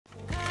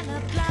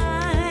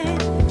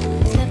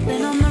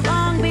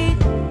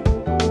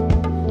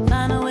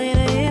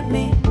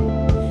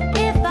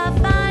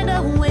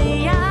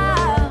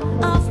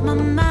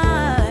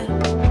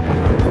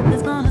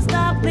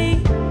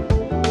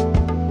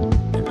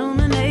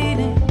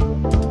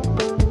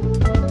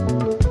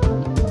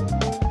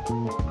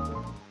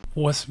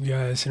What's up,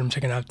 guys? And I'm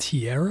checking out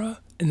Tierra,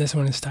 and this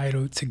one is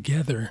titled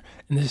Together.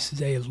 And this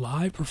is a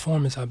live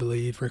performance, I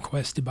believe,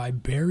 requested by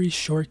Barry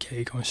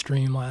Shortcake on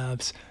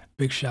Streamlabs.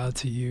 Big shout out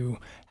to you.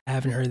 I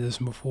haven't heard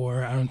this one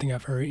before. I don't think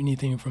I've heard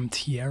anything from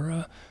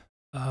Tierra.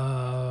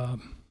 Yeah,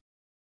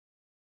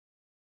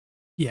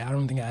 I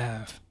don't think I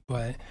have.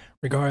 But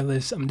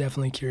regardless, I'm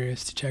definitely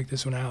curious to check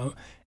this one out.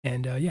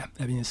 And yeah,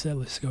 that being said,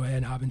 let's go ahead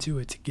and hop into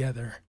it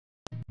together.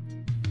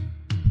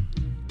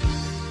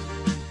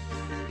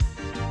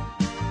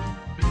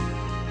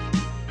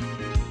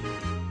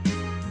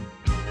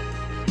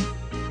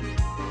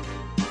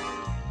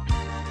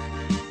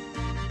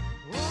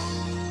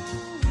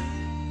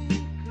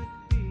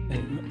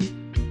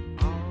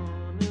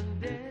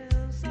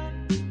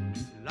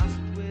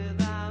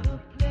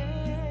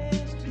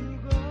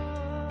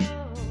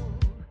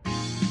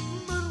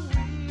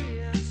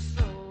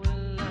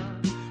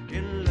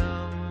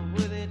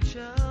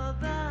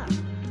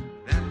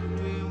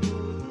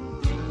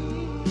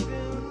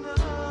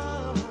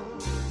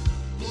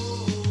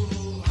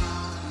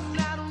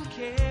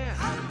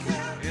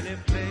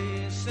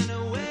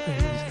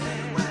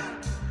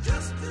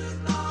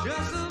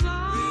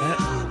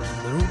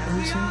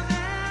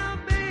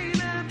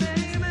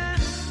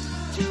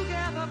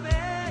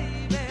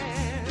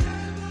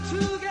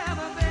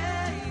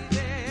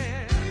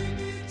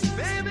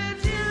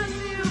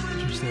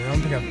 Interesting. I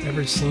don't think I've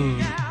ever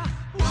seen a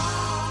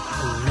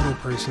little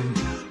person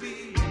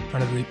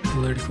trying to be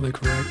politically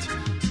correct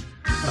in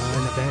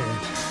a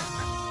band.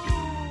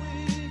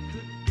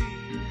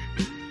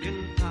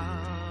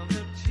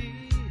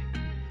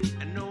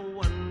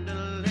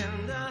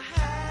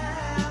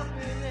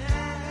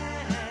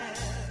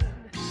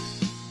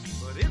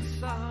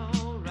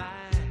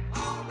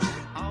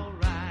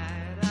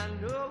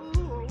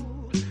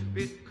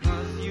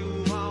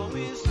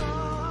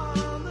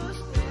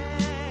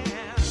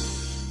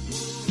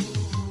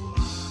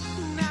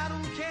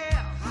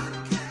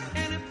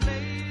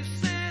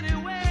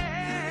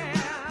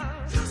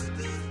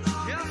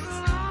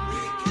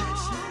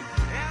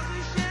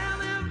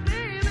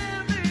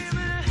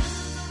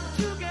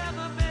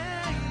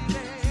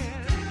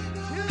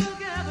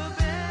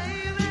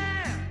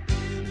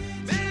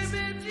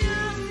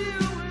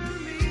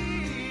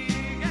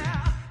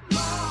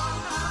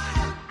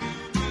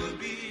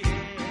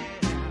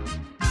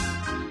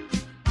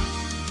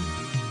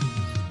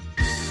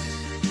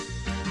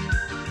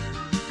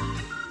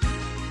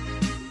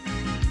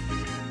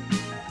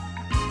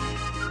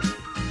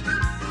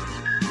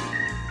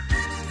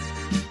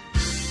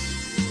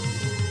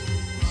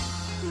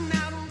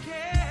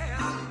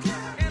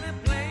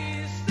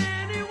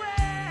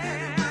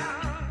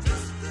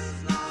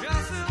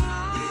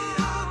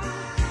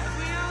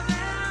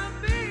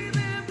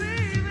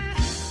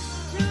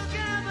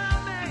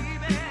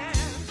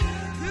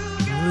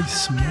 Really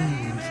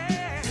smooth.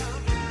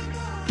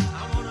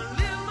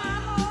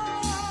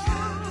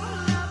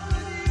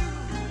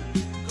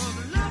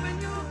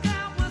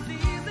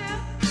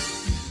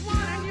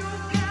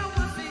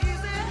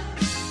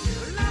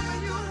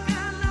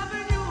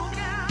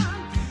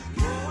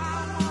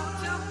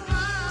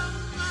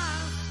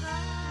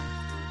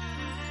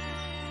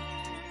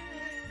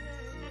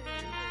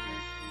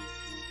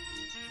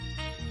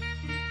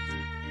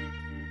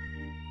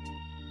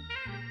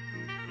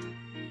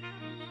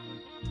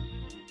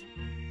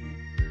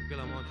 Girl,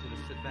 I want you to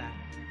sit back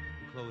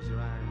and close your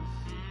eyes.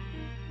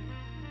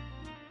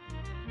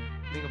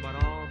 Think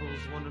about all those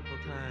wonderful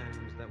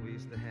times that we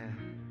used to have,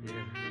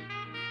 yeah.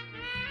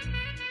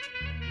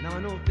 Now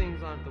I know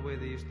things aren't the way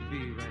they used to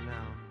be right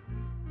now,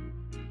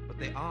 but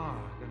they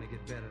are gonna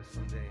get better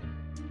someday,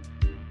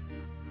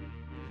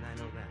 and I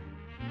know that.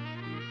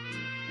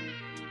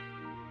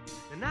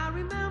 And I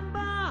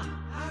remember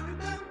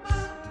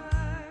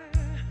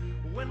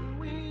when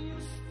we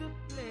used to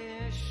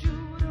play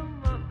shoot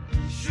 'em up,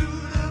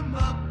 shoot 'em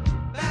up,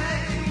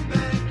 bang,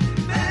 bang,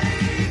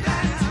 baby.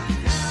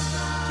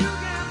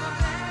 Together,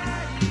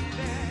 baby.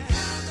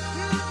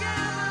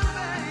 Together,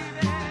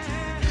 baby.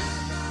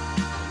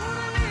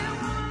 Wanna live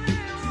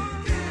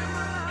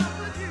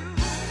with you.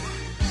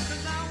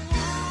 'Cause I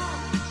want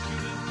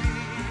you to be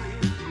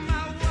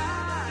my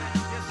wife,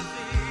 you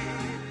see.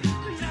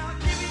 Now I'll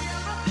give you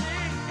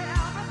everything,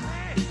 everything.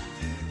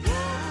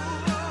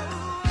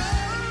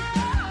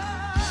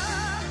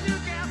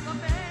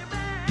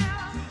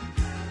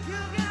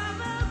 Together,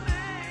 baby. Together,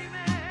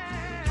 baby.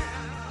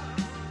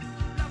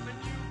 Loving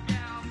you,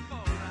 gal,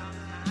 for a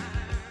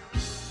time.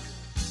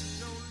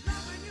 No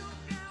loving you,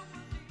 gal,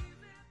 was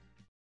easy.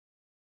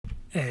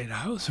 Hey,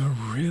 that was a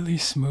really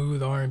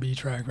smooth R&B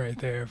track right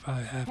there, if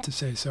I have to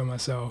say so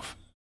myself.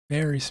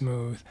 Very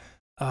smooth.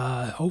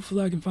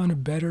 Hopefully I can find a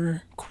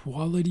better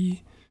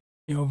quality,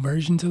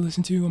 version to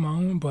listen to on my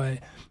own.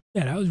 But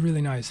yeah, that was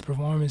really nice. The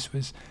performance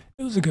was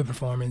a good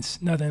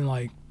performance. Nothing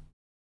like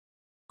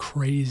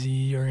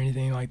crazy or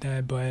anything like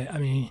that. But I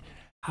mean,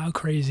 how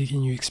crazy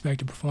can you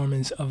expect a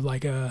performance of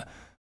like a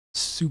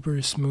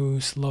super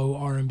smooth, slow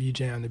R&B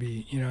jam to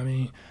be? You know what I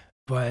mean?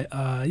 But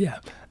yeah,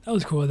 that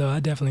was cool though.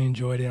 I definitely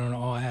enjoyed it on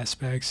all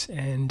aspects.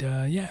 And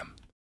yeah,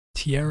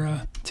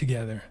 Tierra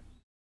together.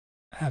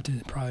 I have to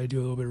probably do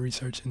a little bit of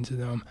research into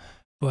them.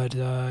 But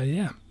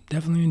yeah,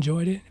 definitely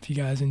enjoyed it. If you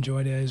guys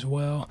enjoyed it as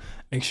well,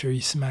 make sure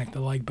you smack the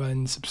like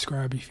button,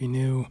 subscribe if you're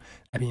new.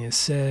 That being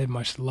said,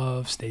 much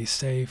love, stay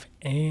safe,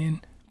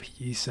 and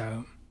peace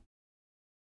out.